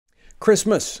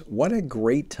Christmas, what a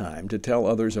great time to tell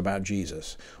others about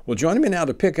Jesus. Well, joining me now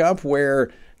to pick up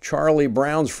where Charlie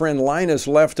Brown's friend Linus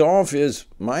left off is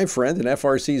my friend and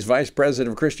FRC's Vice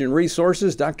President of Christian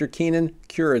Resources, Dr. Kenyn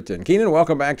Cureton. Kenyn,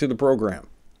 welcome back to the program.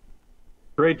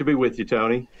 Great to be with you,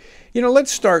 Tony.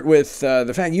 Let's start with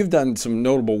the fact you've done some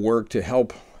notable work to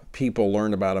help people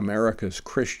learn about America's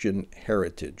Christian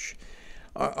heritage.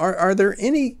 Are there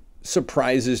any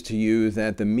surprises to you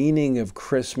that the meaning of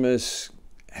Christmas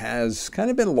has kind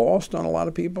of been lost on a lot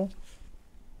of people?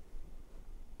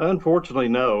 Unfortunately,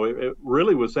 no. It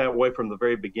really was that way from the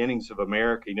very beginnings of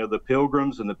America. The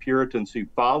Pilgrims and the Puritans who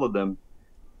followed them,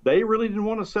 they really didn't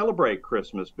want to celebrate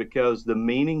Christmas because the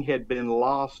meaning had been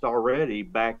lost already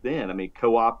back then.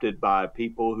 Co-opted by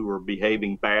people who were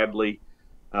behaving badly,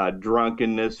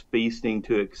 drunkenness, feasting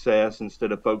to excess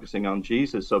instead of focusing on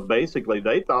Jesus. So basically,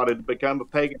 they thought it had become a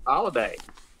pagan holiday.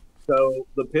 So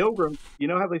the Pilgrims, you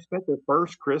know how they spent their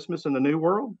first Christmas in the New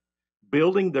World?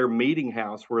 Building their meeting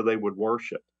house where they would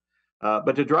worship.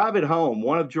 But to drive it home,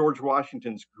 one of George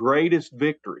Washington's greatest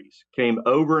victories came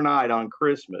overnight on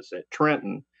Christmas at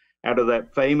Trenton out of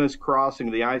that famous crossing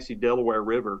of the icy Delaware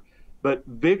River. But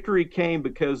victory came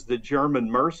because the German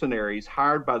mercenaries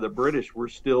hired by the British were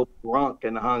still drunk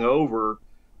and hungover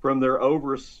from their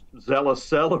overzealous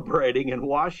celebrating, and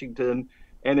Washington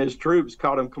and his troops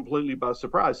caught him completely by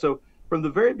surprise. So from the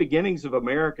very beginnings of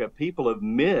America, people have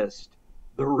missed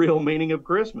the real meaning of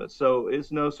Christmas. So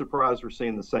it's no surprise we're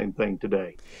seeing the same thing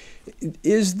today.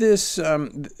 Is this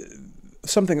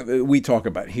something that we talk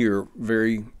about here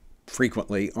very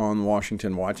frequently on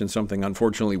Washington Watch, and something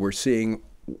unfortunately we're seeing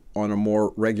on a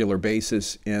more regular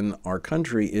basis in our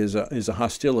country is a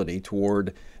hostility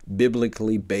toward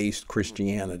biblically based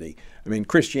Christianity?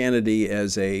 Christianity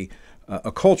as a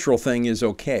cultural thing is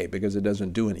okay because it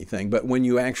doesn't do anything. But when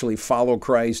you actually follow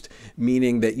Christ,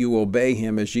 meaning that you obey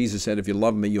him, as Jesus said, if you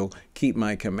love me, you'll keep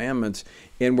my commandments,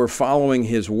 and we're following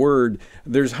his word,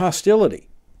 there's hostility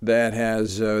that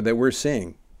we're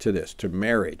seeing to this, to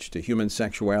marriage, to human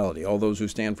sexuality, all those who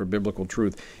stand for biblical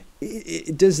truth.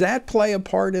 Does that play a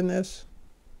part in this?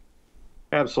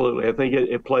 Absolutely. I think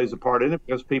it plays a part in it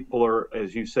because people are,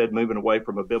 as you said, moving away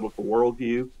from a biblical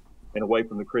worldview and away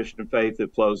from the Christian faith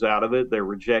that flows out of it. They're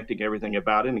rejecting everything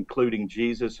about it, including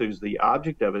Jesus, who's the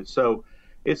object of it. So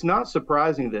it's not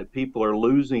surprising that people are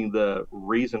losing the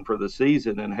reason for the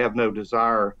season and have no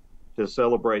desire to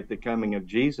celebrate the coming of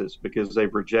Jesus because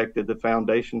they've rejected the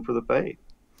foundation for the faith.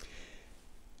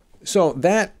 So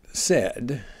that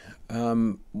said,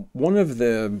 one of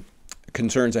the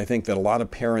concerns I think that a lot of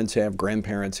parents have,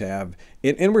 grandparents have,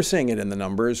 and we're seeing it in the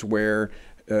numbers where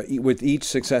with each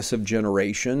successive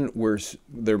generation,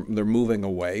 they're moving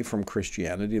away from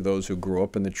Christianity. Those who grew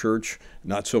up in the church,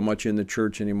 not so much in the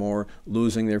church anymore,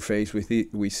 losing their faith.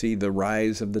 We see the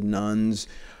rise of the nuns.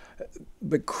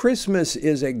 But Christmas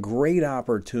is a great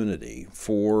opportunity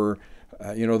for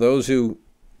those who,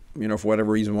 for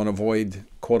whatever reason, want to avoid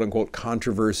quote-unquote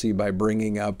controversy by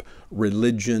bringing up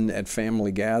religion at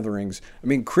family gatherings.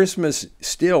 Christmas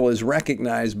still is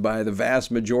recognized by the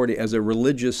vast majority as a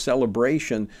religious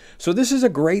celebration. So this is a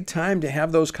great time to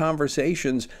have those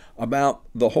conversations about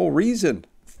the whole reason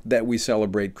that we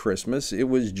celebrate Christmas. It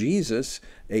was Jesus,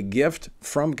 a gift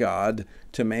from God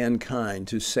to mankind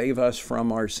to save us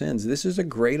from our sins. This is a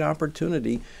great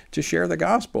opportunity to share the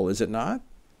gospel, is it not?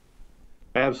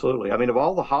 Absolutely. Of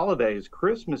all the holidays,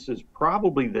 Christmas is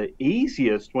probably the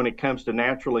easiest when it comes to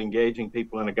naturally engaging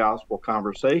people in a gospel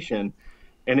conversation.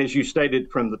 And as you stated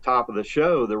from the top of the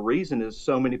show, the reason is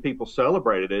so many people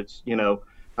celebrate it.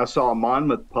 I saw a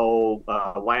Monmouth poll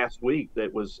last week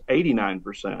that was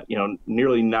 89%,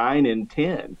 nearly 9 in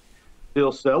 10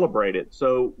 still celebrate it.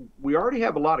 So we already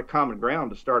have a lot of common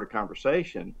ground to start a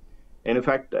conversation. And in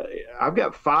fact, I've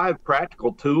got 5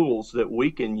 practical tools that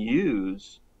we can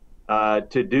use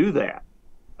to do that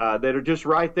are just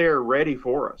right there ready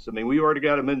for us. We already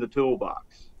got them in the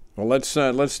toolbox. Well, let's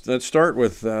start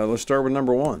with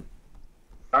number one.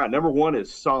 All right, number one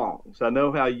is songs. I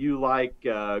know how you like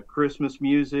Christmas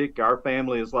music. Our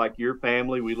family is like your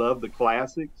family. We love the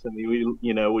classics.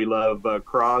 We love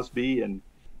Crosby and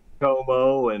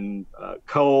Como and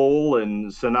Cole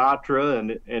and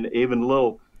Sinatra and even a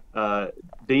little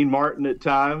Dean Martin at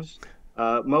times.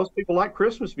 Most people like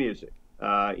Christmas music.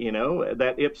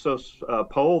 That Ipsos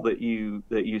poll that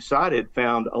you cited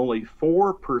found only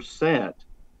 4%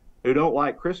 who don't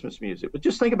like Christmas music. But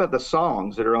just think about the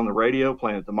songs that are on the radio,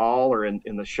 playing at the mall or in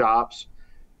the shops.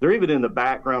 They're even in the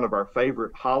background of our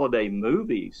favorite holiday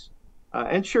movies.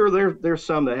 And sure, there's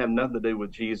some that have nothing to do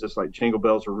with Jesus, like Jingle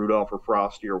Bells or Rudolph or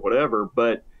Frosty or whatever.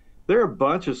 But there are a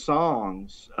bunch of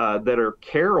songs that are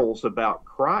carols about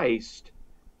Christ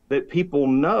that people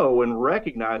know and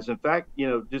recognize. In fact,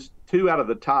 just 2 out of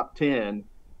the top 10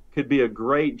 could be a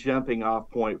great jumping off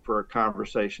point for a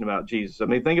conversation about Jesus. I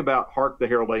mean, think about Hark the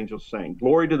Herald Angels Sing,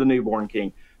 Glory to the Newborn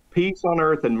King, Peace on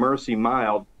Earth and Mercy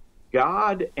Mild,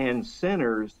 God and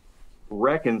Sinners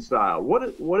Reconciled.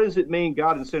 What does it mean,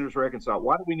 God and sinners reconciled?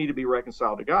 Why do we need to be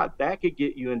reconciled to God? That could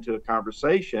get you into a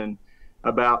conversation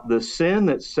about the sin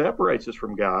that separates us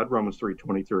from God, Romans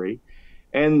 3:23,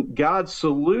 and God's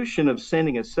solution of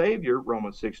sending a Savior,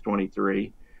 Romans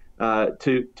 6:23,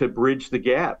 to bridge the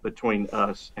gap between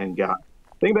us and God.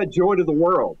 Think about joy to the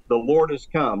world. The Lord has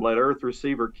come. Let earth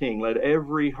receive her King. Let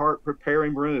every heart prepare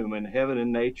him room, and heaven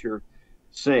and nature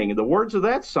sing. The words of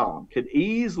that song could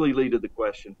easily lead to the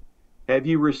question, have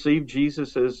you received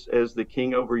Jesus as the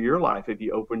King over your life? Have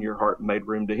you opened your heart and made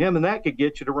room to him? And that could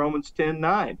get you to Romans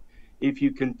 10:9. If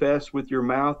you confess with your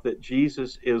mouth that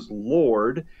Jesus is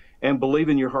Lord and believe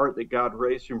in your heart that God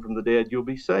raised him from the dead, you'll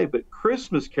be saved. But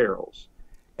Christmas carols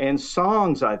and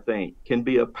songs, I think, can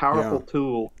be a powerful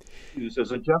tool to use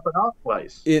as a jumping off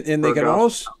place. And they can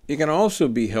also, it can also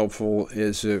be helpful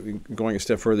as going a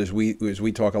step further as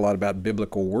we talk a lot about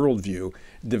biblical worldview,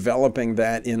 developing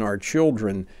that in our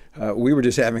children. We were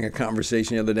just having a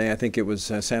conversation the other day. I think it was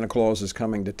Santa Claus is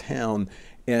coming to town.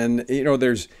 And,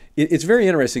 it's very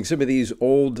interesting. Some of these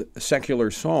old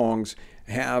secular songs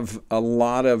have a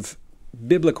lot of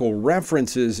biblical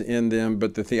references in them,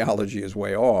 but the theology is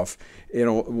way off.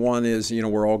 One is,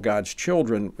 we're all God's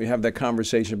children. We have that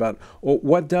conversation about, well,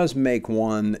 what does make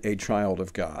one a child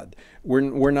of God?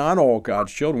 We're not all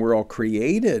God's children. We're all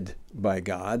created by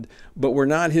God, but we're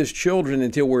not his children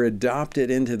until we're adopted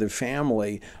into the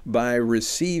family by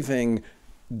receiving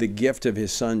the gift of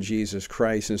his son, Jesus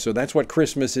Christ. And so that's what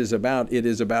Christmas is about. It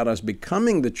is about us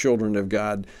becoming the children of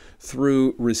God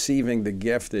through receiving the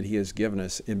gift that he has given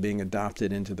us and being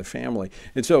adopted into the family.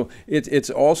 And so it's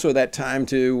also that time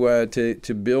to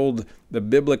build the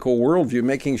biblical worldview,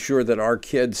 making sure that our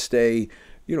kids stay,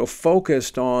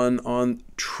 focused on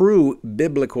true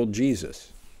biblical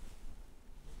Jesus.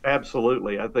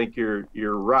 Absolutely. I think you're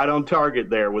right on target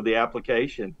there with the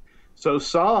application. So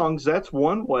songs, that's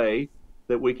one way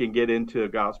that we can get into a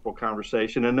gospel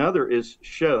conversation. Another is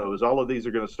shows. All of these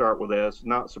are going to start with S.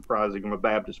 Not surprising. I'm a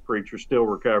Baptist preacher, still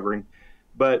recovering.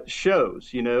 But shows,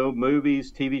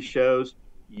 movies, TV shows.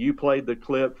 You played the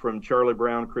clip from Charlie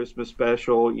Brown Christmas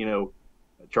special.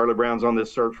 Charlie Brown's on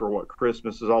this search for what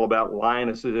Christmas is all about.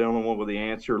 Linus is the only one with the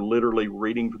answer, literally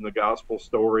reading from the gospel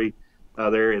story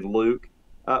there in Luke.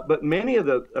 But many of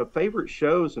the favorite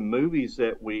shows and movies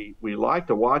that we like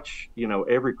to watch,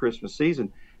 every Christmas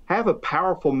season have a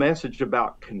powerful message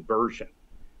about conversion.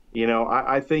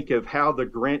 I think of How the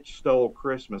Grinch Stole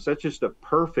Christmas. That's just a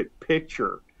perfect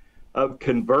picture of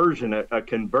conversion, a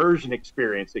conversion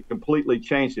experience that completely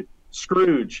changed it.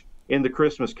 Scrooge in The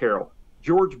Christmas Carol.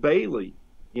 George Bailey,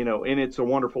 in It's a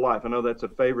Wonderful Life. I know that's a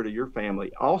favorite of your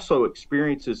family. Also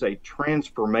experiences a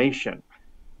transformation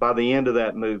by the end of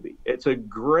that movie. It's a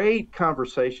great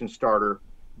conversation starter.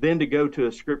 Then to go to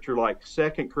a scripture like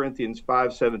 2 Corinthians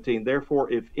 5:17,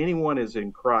 therefore, if anyone is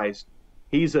in Christ,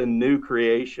 he's a new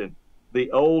creation. The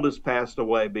old has passed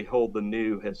away. Behold, the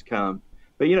new has come.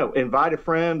 But, invite a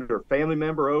friend or family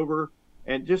member over,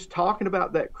 and just talking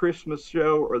about that Christmas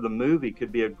show or the movie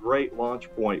could be a great launch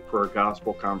point for a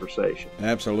gospel conversation.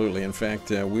 Absolutely. In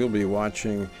fact, we'll be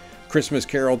watching Christmas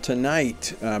Carol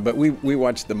tonight, but we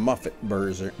watched the Muppet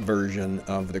version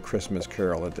of the Christmas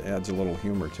Carol. It adds a little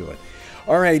humor to it.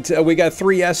 All right, we got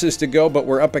 3 S's to go, but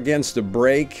we're up against a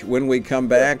break. When we come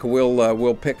back,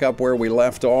 we'll pick up where we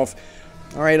left off.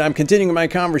 All right, I'm continuing my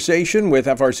conversation with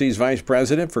FRC's Vice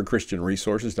President for Christian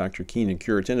Resources, Dr. Kenyn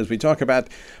Cureton, as we talk about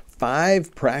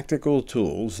 5 practical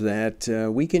tools that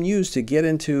we can use to get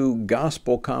into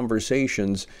gospel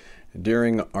conversations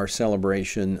during our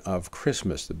celebration of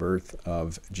Christmas, the birth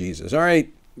of Jesus. All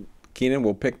right, Kenyn,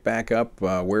 we'll pick back up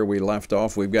where we left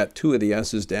off. We've got 2 of the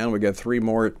S's down. We've got 3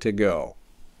 more to go.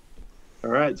 All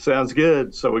right, sounds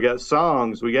good. So we got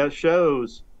songs, we got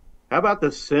shows. How about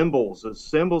the symbols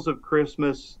of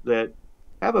Christmas that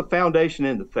have a foundation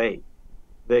in the faith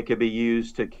that could be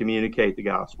used to communicate the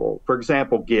gospel? For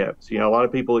example, gifts. A lot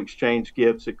of people exchange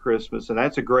gifts at Christmas, and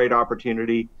that's a great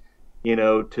opportunity,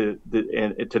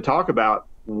 to talk about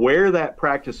where that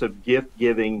practice of gift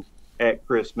giving at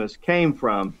Christmas came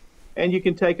from. And you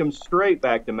can take them straight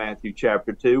back to Matthew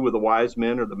chapter 2 with the wise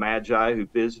men or the magi who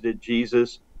visited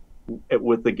Jesus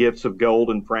with the gifts of gold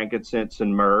and frankincense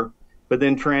and myrrh, but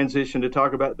then transition to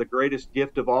talk about the greatest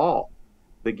gift of all,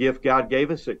 the gift God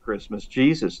gave us at Christmas,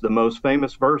 Jesus, the most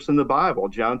famous verse in the Bible,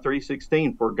 John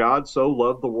 3:16, for God so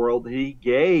loved the world that he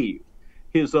gave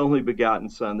his only begotten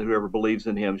son, that whoever believes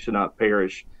in him should not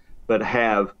perish, but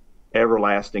have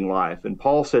everlasting life. And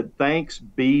Paul said, thanks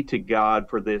be to God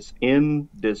for this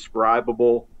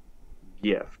indescribable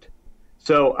gift.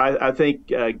 So I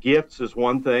think gifts is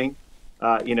one thing.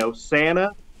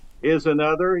 Santa is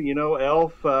another.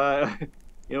 Elf,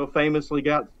 famously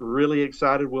got really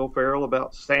excited, Will Ferrell,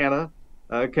 about Santa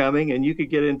coming. And you could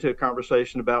get into a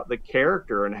conversation about the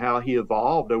character and how he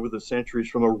evolved over the centuries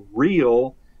from a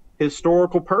real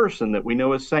historical person that we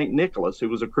know as St. Nicholas, who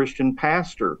was a Christian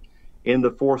pastor in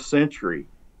the 4th century,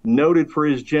 noted for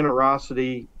his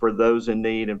generosity for those in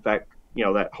need. In fact,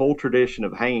 that whole tradition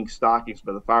of hanging stockings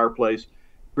by the fireplace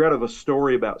grew out of a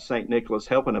story about St. Nicholas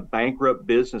helping a bankrupt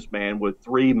businessman with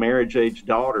 3 marriage-age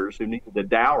daughters who needed a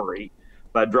dowry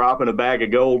by dropping a bag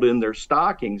of gold in their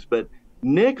stockings. But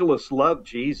Nicholas loved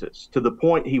Jesus to the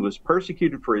point he was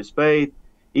persecuted for his faith,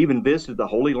 even visited the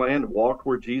Holy Land, walked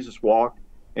where Jesus walked,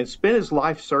 and spent his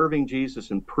life serving Jesus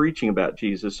and preaching about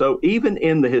Jesus. So even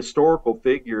in the historical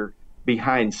figure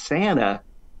behind Santa,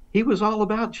 he was all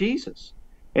about Jesus.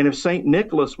 And if St.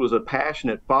 Nicholas was a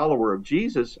passionate follower of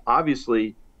Jesus,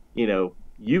 obviously,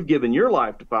 you've given your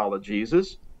life to follow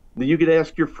Jesus, then you could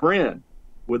ask your friend,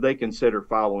 would they consider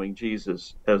following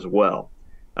Jesus as well?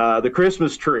 The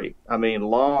Christmas tree,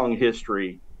 long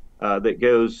history that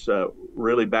goes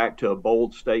really back to a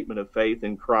bold statement of faith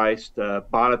in Christ.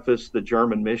 Boniface, the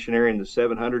German missionary in the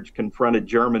 700s, confronted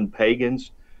German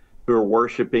pagans who were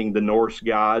worshiping the Norse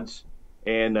gods.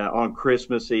 And on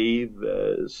Christmas Eve,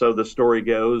 so the story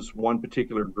goes, one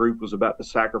particular group was about to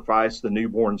sacrifice the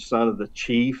newborn son of the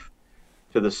chief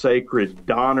to the sacred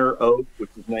Donner oak, which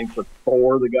is named for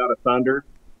Thor, the god of thunder.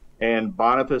 And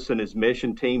Boniface and his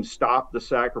mission team stopped the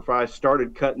sacrifice,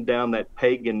 started cutting down that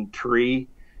pagan tree.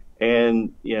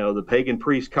 And, the pagan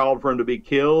priest called for him to be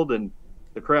killed. And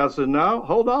the crowd said, no,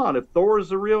 hold on. If Thor is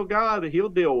the real God, he'll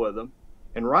deal with him.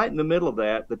 And right in the middle of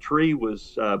that, the tree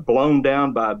was blown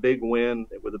down by a big wind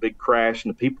with a big crash,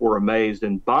 and the people were amazed.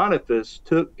 And Boniface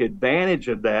took advantage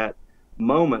of that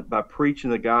moment by preaching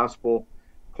the gospel,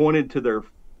 pointed to their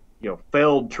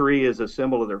felled tree as a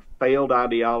symbol of their failed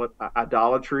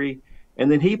idolatry. And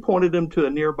then he pointed them to a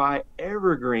nearby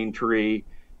evergreen tree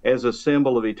as a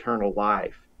symbol of eternal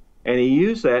life. And he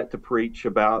used that to preach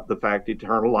about the fact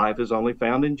eternal life is only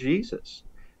found in Jesus.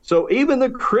 So even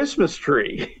the Christmas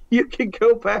tree, you can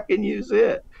go back and use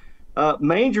it.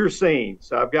 Manger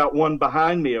scenes. I've got one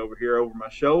behind me over here over my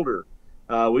shoulder.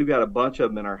 We've got a bunch of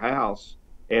them in our house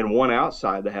and one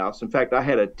outside the house. In fact, I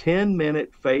had a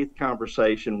 10-minute faith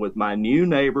conversation with my new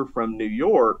neighbor from New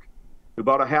York who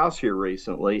bought a house here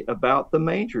recently about the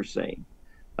manger scene.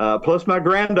 Plus, my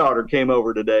granddaughter came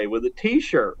over today with a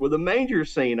T-shirt with a manger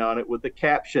scene on it with the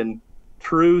caption,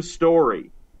 "True Story."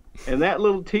 And that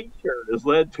little T-shirt has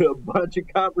led to a bunch of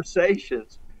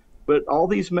conversations. But all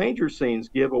these manger scenes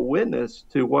give a witness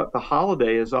to what the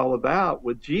holiday is all about,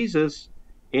 with Jesus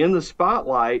in the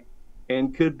spotlight,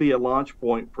 and could be a launch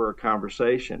point for a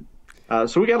conversation.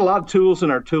 So we got a lot of tools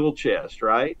in our tool chest,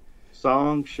 right?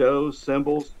 Songs, shows,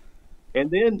 symbols,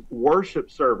 and then worship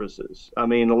services. A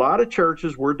lot of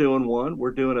churches, we're doing one.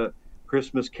 We're doing a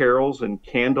Christmas carols and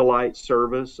candlelight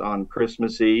service on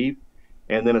Christmas Eve,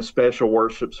 and then a special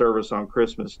worship service on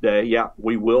Christmas Day. Yeah,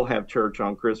 we will have church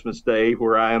on Christmas Day,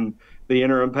 where I am the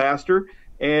interim pastor,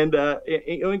 and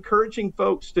encouraging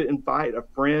folks to invite a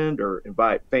friend or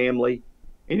invite family.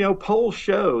 Polls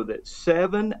show that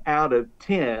 7 out of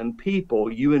 10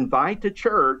 people you invite to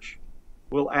church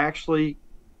will actually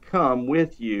come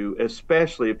with you,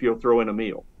 especially if you'll throw in a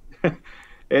meal.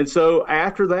 And so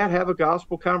after that, have a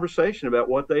gospel conversation about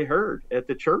what they heard at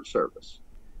the church service.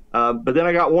 But then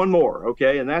I got one more,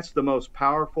 okay? And that's the most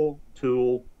powerful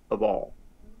tool of all.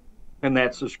 And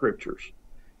that's the scriptures.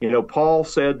 Paul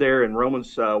said there in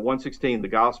Romans 1:16, the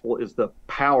gospel is the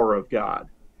power of God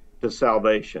to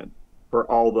salvation for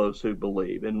all those who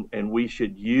believe. And we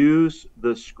should use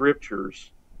the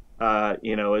scriptures,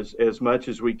 as much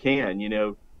as we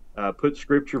can. Put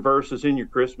scripture verses in your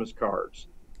Christmas cards.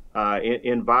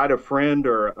 Invite a friend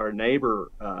or a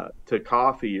neighbor to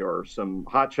coffee or some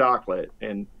hot chocolate,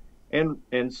 and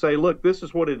say, look, this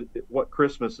is what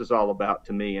Christmas is all about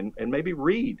to me, and maybe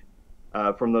read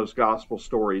from those gospel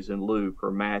stories in Luke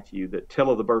or Matthew that tell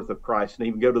of the birth of Christ, and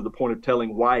even go to the point of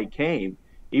telling why he came.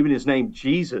 Even his name,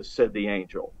 Jesus, said the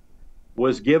angel,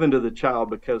 was given to the child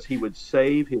because he would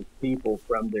save his people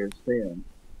from their sin.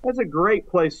 That's a great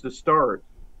place to start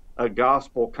a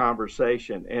gospel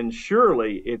conversation. And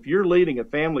surely, if you're leading a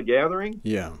family gathering,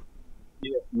 yeah,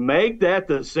 Yeah, make that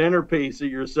the centerpiece of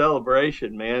your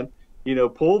celebration, man.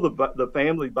 Pull the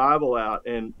family Bible out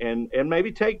and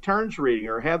maybe take turns reading,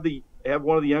 or have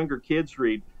one of the younger kids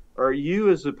read, or you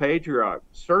as a patriarch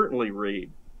certainly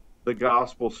read the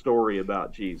gospel story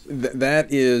about Jesus.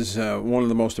 That is one of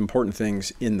the most important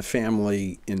things in the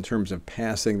family in terms of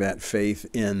passing that faith,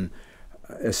 in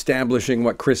establishing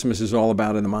what Christmas is all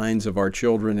about in the minds of our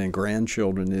children and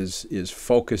grandchildren, is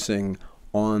focusing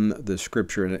on the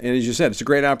Scripture. And as you said, it's a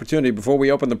great opportunity. Before we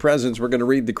open the presents, we're going to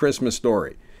read the Christmas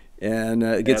story, and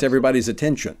it gets everybody's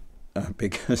attention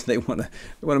because they want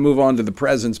to move on to the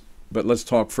presents. But let's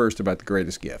talk first about the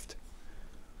greatest gift.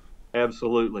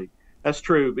 Absolutely. That's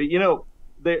true.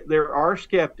 But there are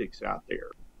skeptics out there.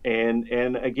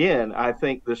 And again, I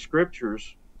think the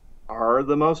scriptures are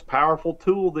the most powerful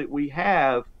tool that we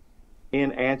have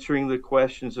in answering the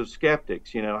questions of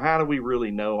skeptics. How do we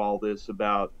really know all this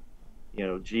about,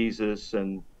 Jesus,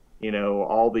 and,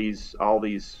 all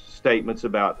these statements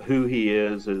about who he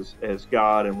is as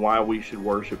God and why we should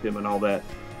worship him and all that.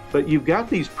 But you've got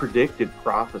these predicted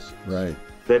prophecies, right,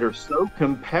 that are so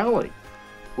compelling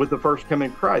with the first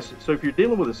coming of Christ. So if you're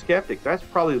dealing with a skeptic, that's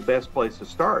probably the best place to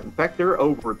start. In fact, there are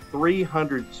over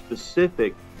 300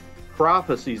 specific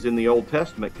prophecies in the Old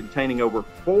Testament containing over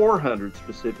 400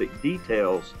 specific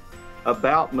details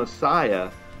about Messiah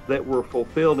that were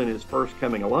fulfilled in his first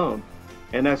coming alone.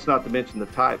 And that's not to mention the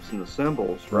types and the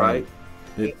symbols, right?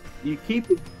 You keep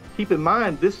in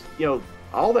mind this,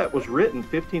 all that was written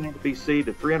 1500 BC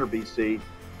to 300 BC.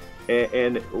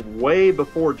 And way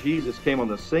before Jesus came on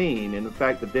the scene. And in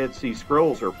fact, the Dead Sea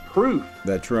Scrolls are proof.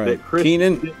 That's right.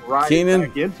 That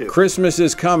Kenan, Christmas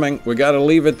is coming. We got to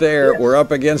leave it there. Yes. We're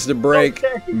up against a break.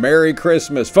 Okay. Merry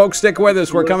Christmas. Folks, stick with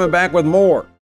us. We're coming back with more.